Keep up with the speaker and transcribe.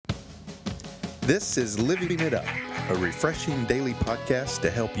This is Living It Up, a refreshing daily podcast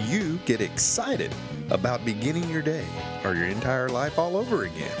to help you get excited about beginning your day or your entire life all over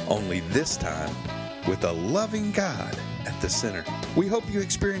again. Only this time with a loving God at the center. We hope you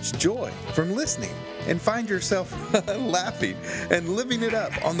experience joy from listening and find yourself laughing and living it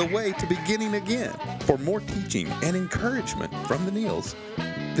up on the way to beginning again. For more teaching and encouragement from the Neils,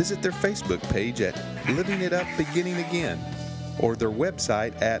 visit their Facebook page at Living It Up Beginning Again or their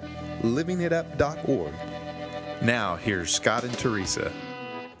website at livingitup.org. Now, here's Scott and Teresa.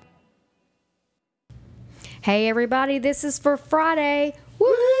 Hey, everybody, this is for Friday.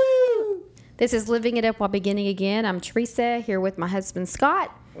 Woo! This is Living It Up While Beginning Again. I'm Teresa, here with my husband,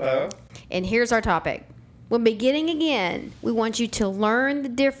 Scott. Hello. And here's our topic. When beginning again, we want you to learn the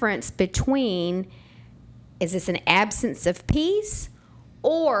difference between, is this an absence of peace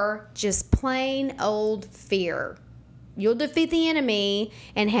or just plain old fear? You'll defeat the enemy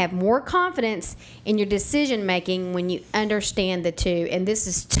and have more confidence in your decision making when you understand the two. And this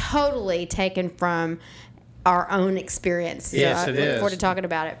is totally taken from our own experience. Yes, so I it look is. forward to talking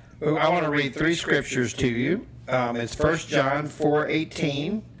about it. Well, I want to read three scriptures to you. It's 1 John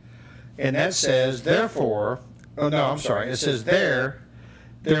 4:18, and that says, therefore, it says, there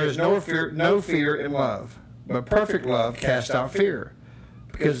is no fear in love, but perfect love casts out fear,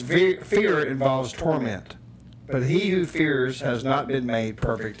 because fear involves torment. But he who fears has not been made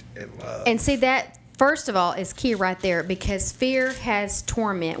perfect in love. And see, that, first of all, is key right there, because fear has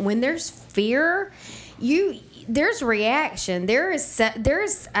torment. When there's fear, there's reaction, there's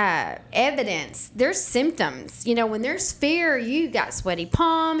evidence, there's symptoms. You know, when there's fear, you got sweaty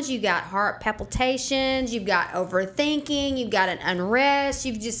palms, you got heart palpitations, you've got overthinking, you've got an unrest,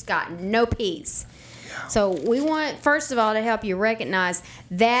 you've just got no peace. Yeah. So we want, first of all, to help you recognize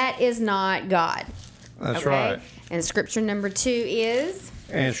that is not God. That's okay? right. And scripture number 2 is?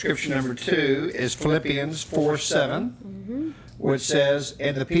 And scripture number 2 is Philippians 4:7, which says,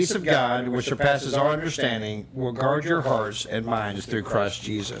 and the peace of God, which surpasses all understanding, will guard your hearts and minds through Christ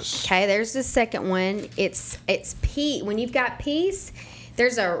Jesus. Okay, there's the second one. It's peace. When you've got peace,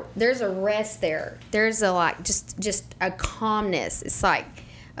 there's a rest there. There's a just a calmness. It's like,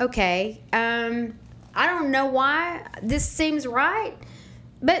 okay, I don't know why this seems right,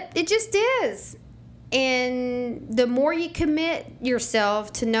 but it just is. And the more you commit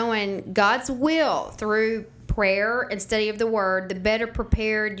yourself to knowing God's will through prayer and study of the Word, the better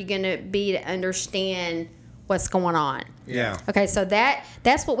prepared you're going to be to understand what's going on. Yeah. Okay, so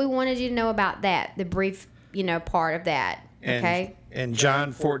that's what we wanted you to know about that, the brief, part of that. Okay? And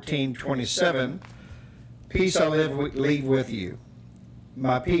John 14:27, peace I leave with you.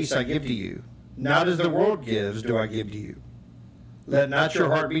 My peace I give to you. Not as the world gives do I give to you. Let not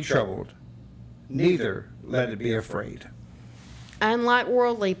your heart be troubled, neither let it be afraid. Unlike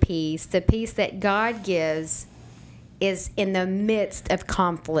worldly peace, the peace that God gives is in the midst of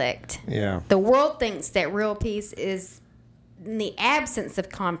conflict. Yeah. The world thinks that real peace is in the absence of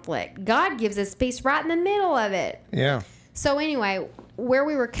conflict. God gives us peace right in the middle of it. Yeah. So anyway, where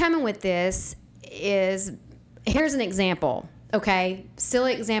we were coming with this is, here's an example, okay?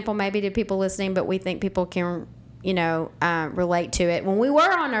 Silly example maybe to people listening, but we think people can, relate to it. When we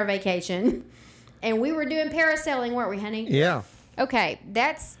were on our vacation and we were doing parasailing, weren't we, honey? Yeah. Okay,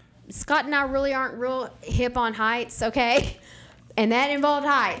 Scott and I really aren't real hip on heights, okay? And that involved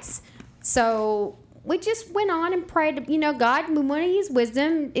heights. So we just went on and prayed, God, we want to use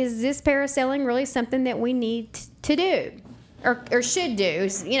wisdom. Is this parasailing really something that we need to do or should do?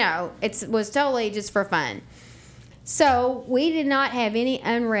 It was totally just for fun. So we did not have any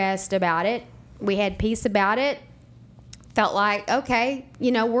unrest about it. We had peace about it. Felt like, okay,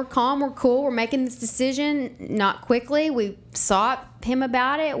 we're calm, we're cool, we're making this decision not quickly. We sought him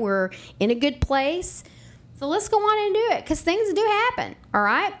about it. We're in a good place. So let's go on and do it, because things do happen, all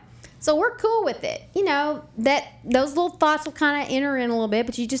right? So we're cool with it. That those little thoughts will kind of enter in a little bit,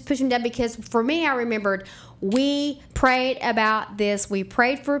 but you just push them down, because for me, I remembered we prayed about this. We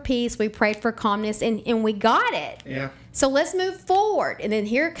prayed for peace. We prayed for calmness, and we got it. Yeah. So let's move forward. And then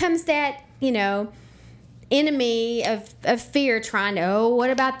here comes that, enemy of fear trying to, what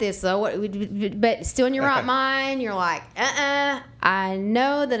about this though? But still in your right mind, you're like, I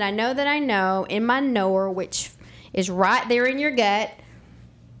know that I know that I know in my knower, which is right there in your gut.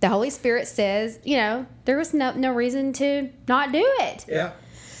 The Holy Spirit says, there was no reason to not do it. Yeah.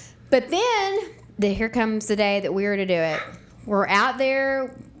 But then here comes the day that we were to do it. We're out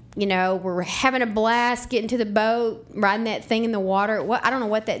there, we're having a blast, getting to the boat, riding that thing in the water. I don't know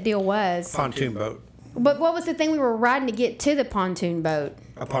what that deal was. Pontoon boat. But what was the thing we were riding to get to the pontoon boat?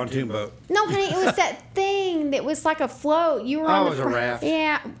 A pontoon boat. No, honey, it was that thing that was like a float. You were on it was a raft.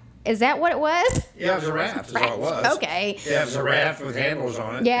 Yeah. Is that what it was? Yeah, it was a raft. Is all it was. Okay. Yeah, it was a raft with handles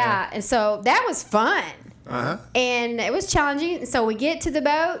on it. Yeah, and so that was fun. Uh-huh. And it was challenging. So we get to the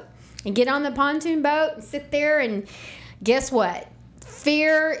boat and get on the pontoon boat and sit there, and guess what?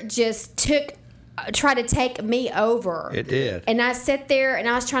 Fear just tried to take me over. It did. And I sat there and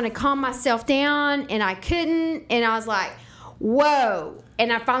I was trying to calm myself down, and I couldn't. And I was like, whoa.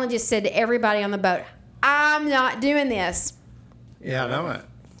 And I finally just said to everybody on the boat, I'm not doing this. Yeah, I know it.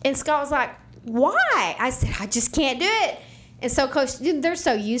 And Scott was like, why? I said, I just can't do it. And so, Coach, they're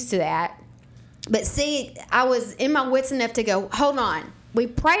so used to that. But see, I was in my wits enough to go, hold on. We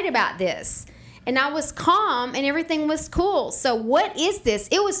prayed about this. And I was calm and everything was cool. So what is this?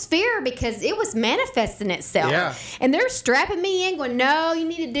 It was fear because it was manifesting itself. Yeah. And they're strapping me in going, no, you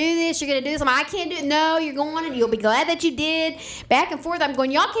need to do this. You're going to do this. I'm like, I can't do it. No, you're going and you'll be glad that you did. Back and forth. I'm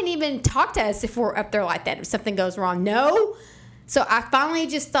going, y'all can't even talk to us if we're up there like that. If something goes wrong. No. So I finally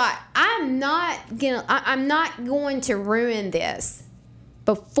just thought, I'm not going to ruin this.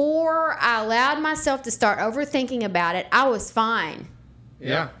 Before I allowed myself to start overthinking about it, I was fine.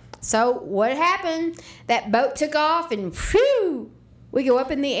 Yeah. So what happened? That boat took off and whew, we go up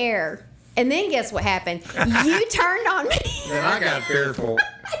in the air. And then guess what happened? You turned on me. Then I got fearful.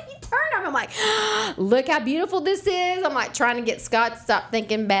 You turned on me. I'm like, look how beautiful this is. I'm like trying to get Scott to stop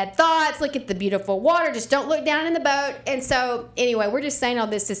thinking bad thoughts. Look at the beautiful water. Just don't look down in the boat. And so anyway, we're just saying all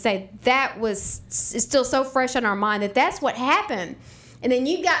this to say that it's still so fresh on our mind that that's what happened. And then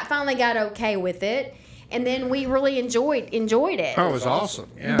you finally got okay with it. And then we really enjoyed it. Oh, it was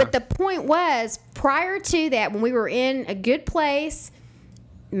awesome. Yeah. But the point was, prior to that, when we were in a good place,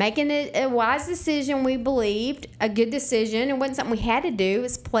 making a wise decision, we believed, a good decision, it wasn't something we had to do, it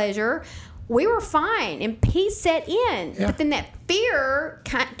was pleasure, we were fine, and peace set in. Yeah. But then that fear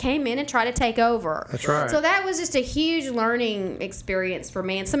came in and tried to take over. That's right. So that was just a huge learning experience for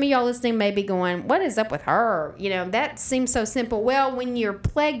me. And some of y'all listening may be going, what is up with her? You know, that seems so simple. Well, when you're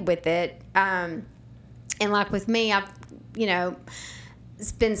plagued with it, and like with me,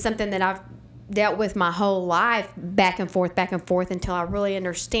 it's been something that I've dealt with my whole life, back and forth until I really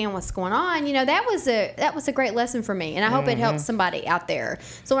understand what's going on. You know, that was a great lesson for me, and I hope it helps somebody out there.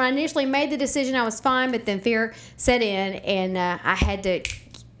 So when I initially made the decision, I was fine, but then fear set in, and I had to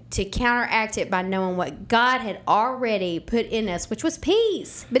counteract it by knowing what God had already put in us, which was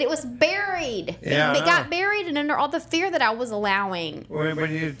peace. But it was buried. Yeah, it got buried and under all the fear that I was allowing. When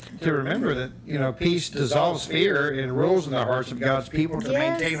you to remember that, peace dissolves fear and rules in the hearts of God's people to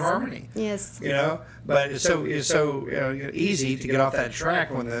maintain harmony. Yes. But it's so easy to get off that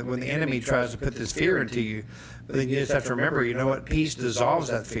track when the enemy tries to put this fear into you. But then you just have to remember, what? Peace dissolves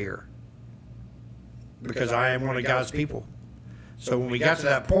that fear. Because I am one of God's people. So when we got to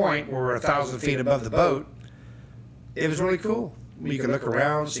that point where we're 1,000 feet above the boat, it was really cool. You could look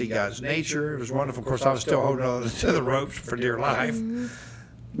around, see God's nature. It was wonderful. Of course, I was still holding on to the ropes for dear life. Mm-hmm.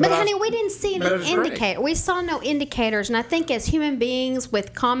 But honey, we didn't see an indicator. Great. We saw no indicators. And I think as human beings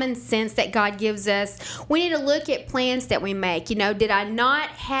with common sense that God gives us, we need to look at plans that we make. Did I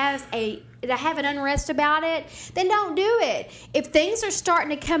have an unrest about it? Then don't do it. If things are starting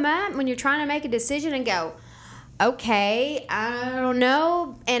to come up when you're trying to make a decision and go, okay, I don't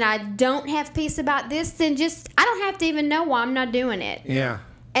know, and I don't have peace about this, then I don't have to even know why I'm not doing it. Yeah.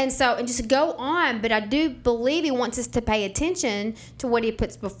 And just go on. But I do believe He wants us to pay attention to what He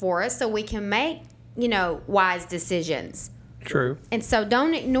puts before us so we can make, wise decisions. True. And so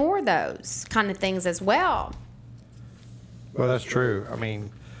don't ignore those kind of things as well. Well, that's true. I mean,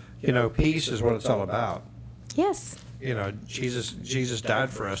 peace is what it's all about. Yes. Jesus died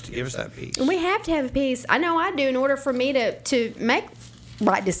for us to give us that peace. And we have to have peace. I know I do in order for me to make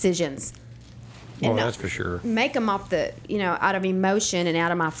right decisions. Well, that's for sure. Make them off out of emotion and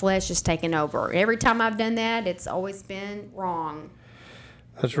out of my flesh just taking over. Every time I've done that, it's always been wrong.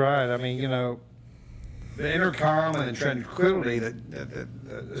 That's right. I mean, the inner calm and the tranquility that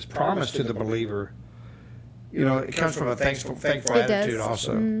is promised to the believer, it comes from a thankful attitude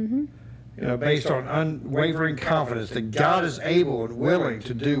also. Mm-hmm. Based on unwavering confidence that God is able and willing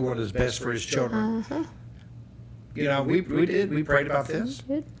to do what is best for His children. Uh-huh. We prayed about this.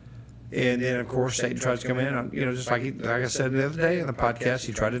 And then, of course, Satan tries to come in. Just like I said the other day in the podcast,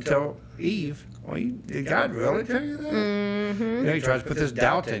 he tried to tell Eve, well, did God really tell you that? Mm-hmm. He tries to put this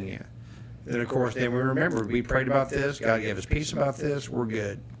doubt in you. Then, of course, we remembered, we prayed about this. God gave us peace about this. We're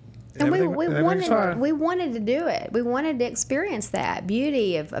good. And we wanted to do it. We wanted to experience that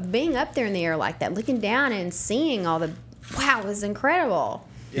beauty of being up there in the air like that, looking down and seeing all the, wow, it was incredible.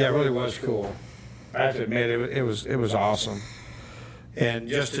 Yeah, it really was cool. I have to admit, it was awesome. And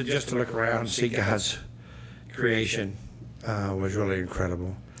just to look around and see God's creation was really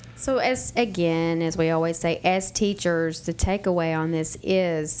incredible. So as we always say, as teachers, the takeaway on this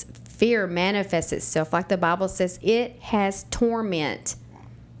is fear manifests itself. Like the Bible says, it has torment.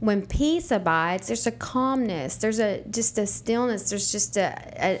 When peace abides, there's a calmness, there's just a stillness, there's just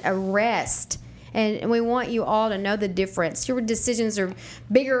a rest. And we want you all to know the difference. Your decisions are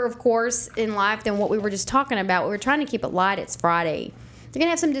bigger, of course, in life than what we were just talking about. We were trying to keep it light. It's Friday. You're going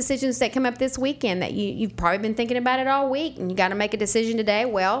to have some decisions that come up this weekend that you've probably been thinking about it all week, and you got to make a decision today.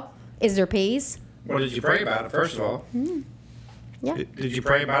 Well, is there peace? Well, did you pray about it, first of all? Yeah. Did you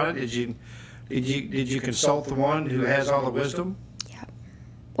pray about it? Did you consult the one who has all the wisdom? Yeah.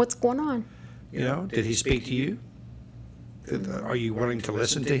 What's going on? You know, did he speak to you? Are you willing to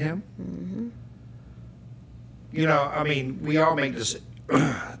listen to him? Mm-hmm. You know, I mean, we all make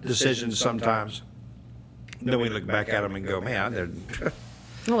decisions sometimes. Then we look back at them and go, man, I didn't.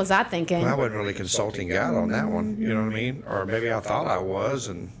 What was I thinking? Well, I wasn't really consulting God on that one. You know what I mean? Or maybe I thought I was,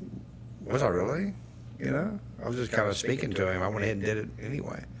 and was I really? You know, I was just kind of speaking to him. I went ahead and did it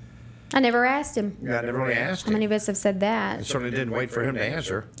anyway. I never asked him. Yeah, I never really asked How him. many of us have said I that? certainly didn't wait for him to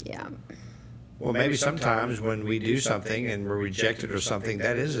answer. Yeah. Well, maybe sometimes when we do something and we're rejected or something,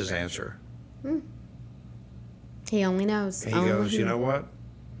 that is his answer. He only knows. And he Only goes, he- you know what?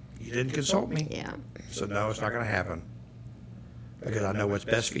 You didn't consult me. Yeah. So no, it's not going to happen. Because I know what's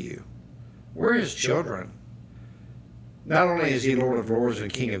best for you. We're his children. Not only is he Lord of Lords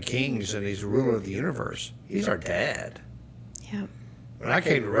and King of Kings and he's ruler of the universe, he's our dad. Yeah. When I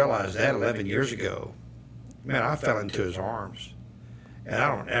came to realize that 11 years ago, man, I fell into his arms. And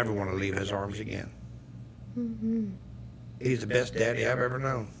I don't ever want to leave his arms again. Mm-hmm. He's the best daddy I've ever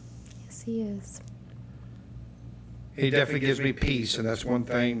known. Yes, he is. He definitely gives me peace, and that's one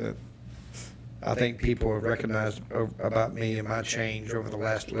thing that I think people have recognized about me and my change over the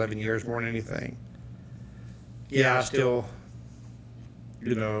last 11 years more than anything. Yeah, I still,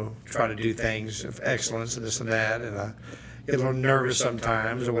 you know, try to do things of excellence and this and that, and I get a little nervous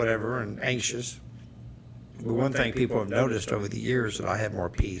sometimes or whatever and anxious. But one thing people have noticed over the years that I have more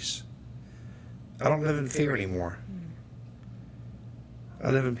peace. I don't live in fear anymore.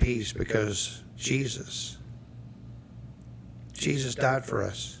 I live in peace because Jesus died for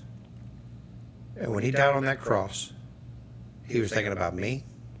us. And when he died on that cross, he was thinking about me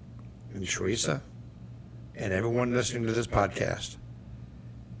and Teresa and everyone listening to this podcast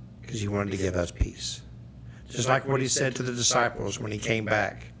because he wanted to give us peace. Just like what he said to the disciples when he came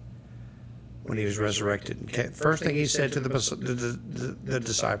back, when he was resurrected. First thing he said to the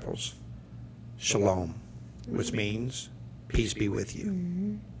disciples, Shalom, which means peace be with you.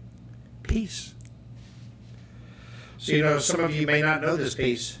 Mm-hmm. Peace. So, you know, some of you may not know this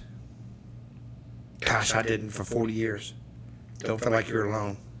peace. Gosh, I didn't for 40 years. Don't feel like you're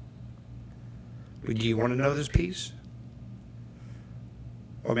alone. But do you want to know this peace?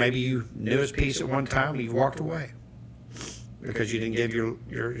 Or maybe you knew his peace at one time and you walked away because you didn't give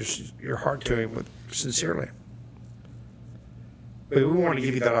your heart to him sincerely. But we want to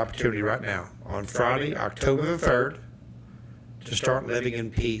give you that opportunity right now on Friday, October the 3rd, to start living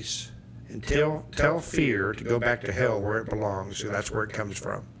in peace. And tell fear to go back to hell where it belongs, and that's where it comes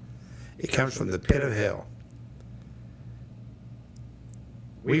from. It comes from the pit of hell.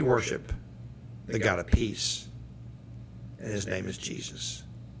 We worship the God of peace, and his name is Jesus.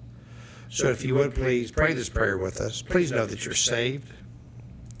 So if you would please pray this prayer with us. Please know that you're saved,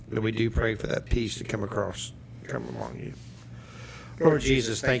 but we do pray for that peace to come among you. Lord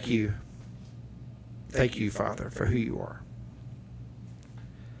Jesus, thank you. Thank you, Father, for who you are.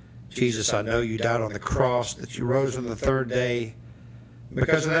 Jesus, I know you died on the cross, that you rose on the third day.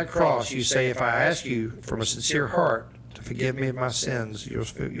 Because of that cross, you say, if I ask you from a sincere heart to forgive me of my sins, you'll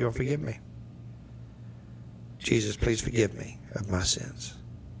forgive me. Jesus, please forgive me of my sins.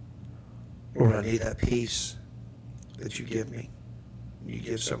 Lord, I need that peace that you give me. You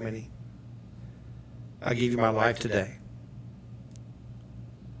give so many. I give you my life today.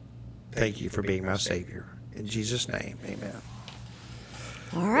 Thank you for being my Savior. In Jesus' name, amen.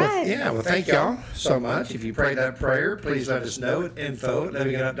 All right. Well, thank y'all so much. If you prayed that prayer, please let us know at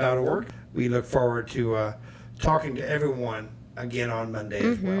info@livingitup.org. We look forward to talking to everyone again on Monday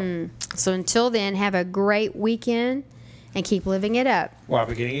as well. So until then, have a great weekend and keep living it up. While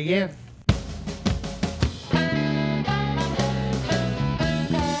beginning again.